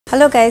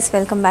Hello guys,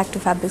 welcome back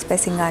to Fabrics by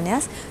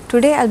Singhanias.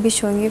 Today I'll be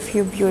showing you a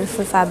few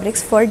beautiful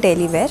fabrics for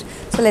daily wear.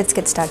 So let's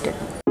get started.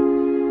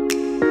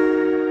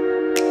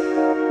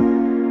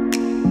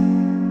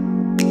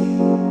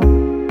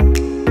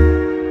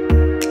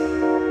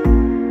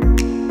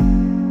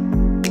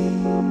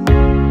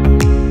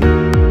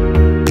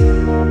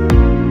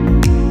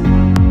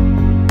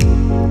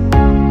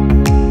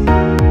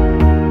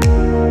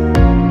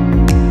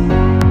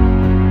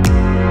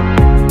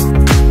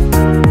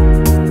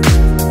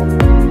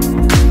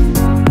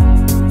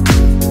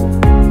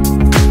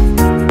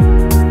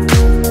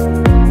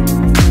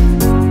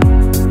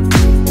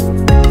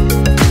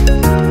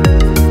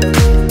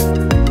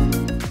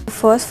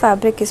 First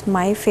fabric is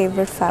my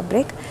favorite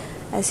fabric.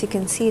 As you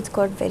can see, it's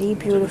got very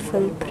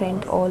beautiful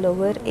print all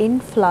over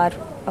in flower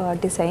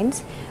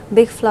designs,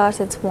 big flowers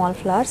and small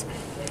flowers.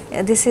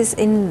 This is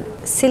in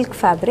silk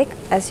fabric.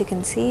 As you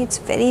can see, it's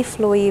very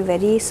flowy,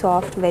 very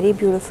soft, very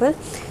beautiful.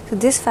 So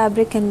this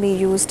fabric can be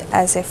used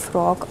as a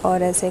frock or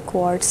as a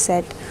quad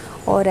set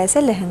or as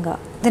a lehenga.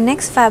 The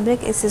next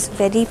fabric is this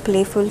very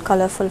playful,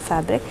 colorful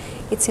fabric.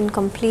 It's in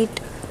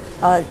complete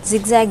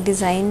zigzag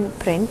design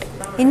print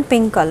in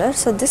pink color.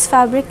 So this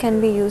fabric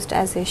can be used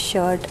as a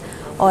shirt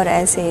or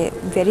as a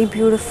very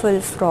beautiful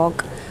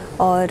frock,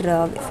 or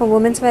for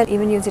women's wear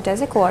even use it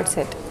as a quad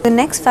set. The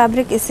next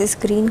fabric is this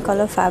green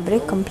color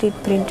fabric, complete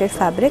printed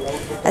fabric.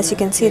 As you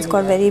can see, it's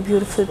got very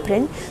beautiful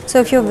print. So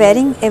if you're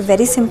wearing a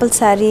very simple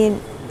saree,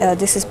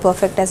 this is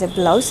perfect as a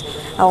blouse,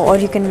 or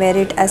you can wear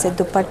it as a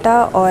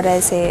dupatta or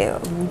as a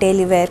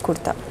daily wear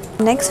kurta.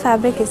 Next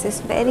fabric is this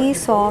very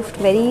soft,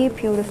 very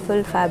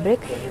beautiful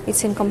fabric.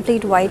 It's in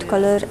complete white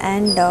color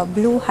and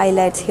blue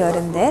highlights here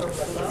and there.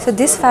 So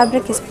this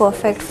fabric is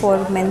perfect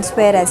for men's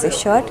wear as a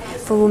shirt.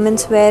 For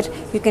women's wear,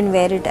 you can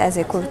wear it as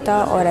a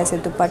kurta or as a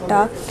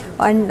dupatta.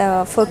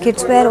 And for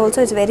kids wear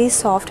also, it's very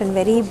soft and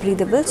very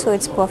breathable, so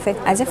it's perfect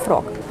as a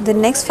frock. The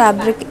next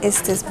fabric is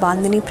this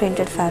bandhani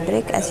printed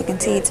fabric. As you can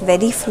see, it's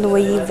very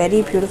flowy,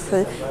 very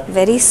beautiful,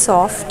 very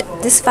soft.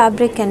 This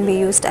fabric can be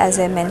used as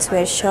a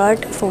menswear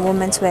shirt, for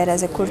women's wear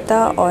as a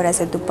kurta or as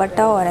a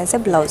dupatta or as a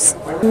blouse.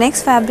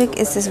 Next fabric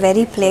is this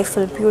very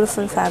playful,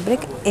 beautiful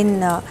fabric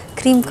in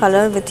cream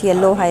color with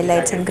yellow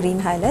highlights and green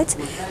highlights.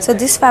 So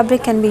this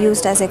fabric can be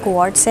used as a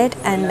quad set,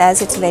 and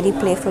as it's very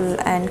playful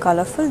and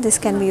colorful, this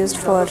can be used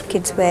for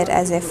kids wear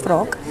as a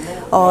frock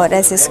or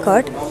as a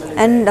skirt,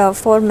 and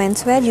for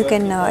menswear you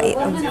can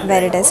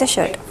wear it as a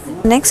shirt.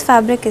 Next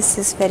fabric is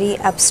this very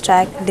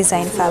abstract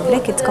design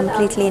fabric. It's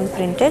completely in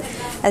printed.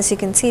 As you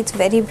can see, it's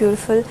very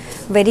beautiful,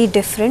 very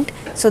different.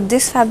 So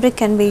this fabric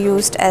can be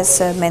used as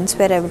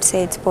menswear. I would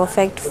say it's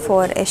perfect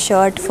for a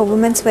shirt, for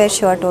women's wear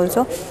shirt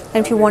also.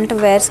 And if you want to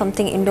wear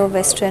something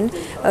Indo-Western,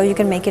 you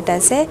can make it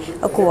as a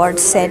quad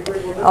set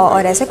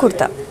or as a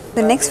kurta.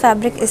 The next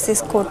fabric is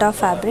this kota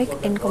fabric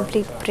in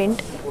complete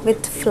print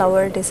with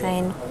flower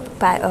design,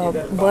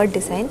 bird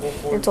design.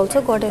 It's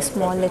also got a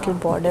small little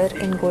border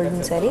in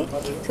golden zari.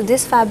 So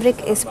this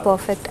fabric is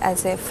perfect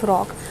as a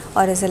frock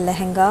or as a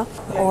lehenga,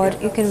 or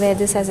you can wear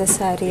this as a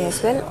sari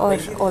as well, or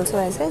also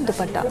as a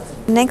dupatta.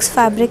 Next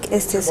fabric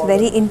is this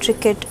very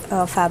intricate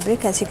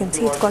fabric. As you can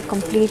see, it's got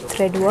complete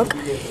thread work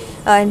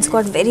and it's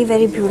got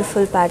very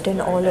beautiful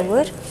pattern all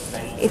over.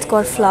 It's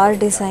got flower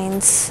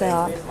designs,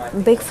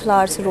 big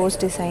flowers, rose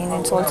design.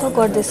 It's also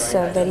got this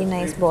very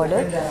nice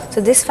border.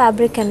 So this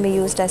fabric can be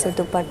used as a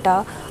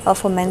dupatta, or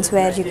for men's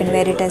wear you can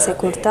wear it as a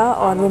kurta,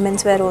 or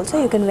women's wear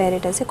also you can wear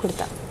it as a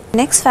kurta.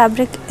 Next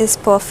fabric is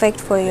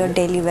perfect for your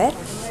daily wear.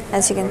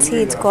 As you can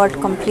see, it's got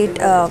complete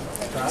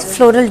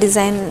floral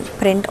design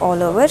print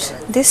all over.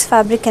 This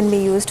fabric can be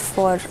used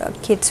for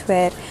kids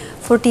wear,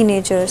 for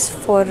teenagers,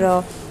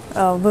 for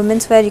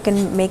women's wear. You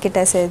can make it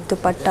as a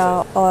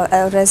dupatta or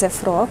as a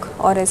frock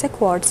or as a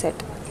quad set.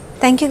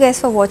 Thank you guys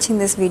for watching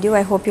this video.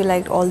 I hope you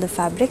liked all the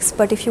fabrics.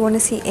 But if you want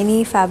to see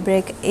any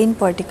fabric in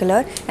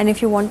particular, and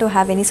if you want to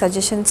have any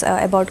suggestions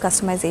about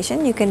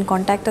customization, you can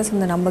contact us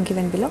on the number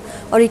given below,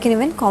 or you can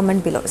even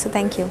comment below. So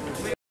thank you.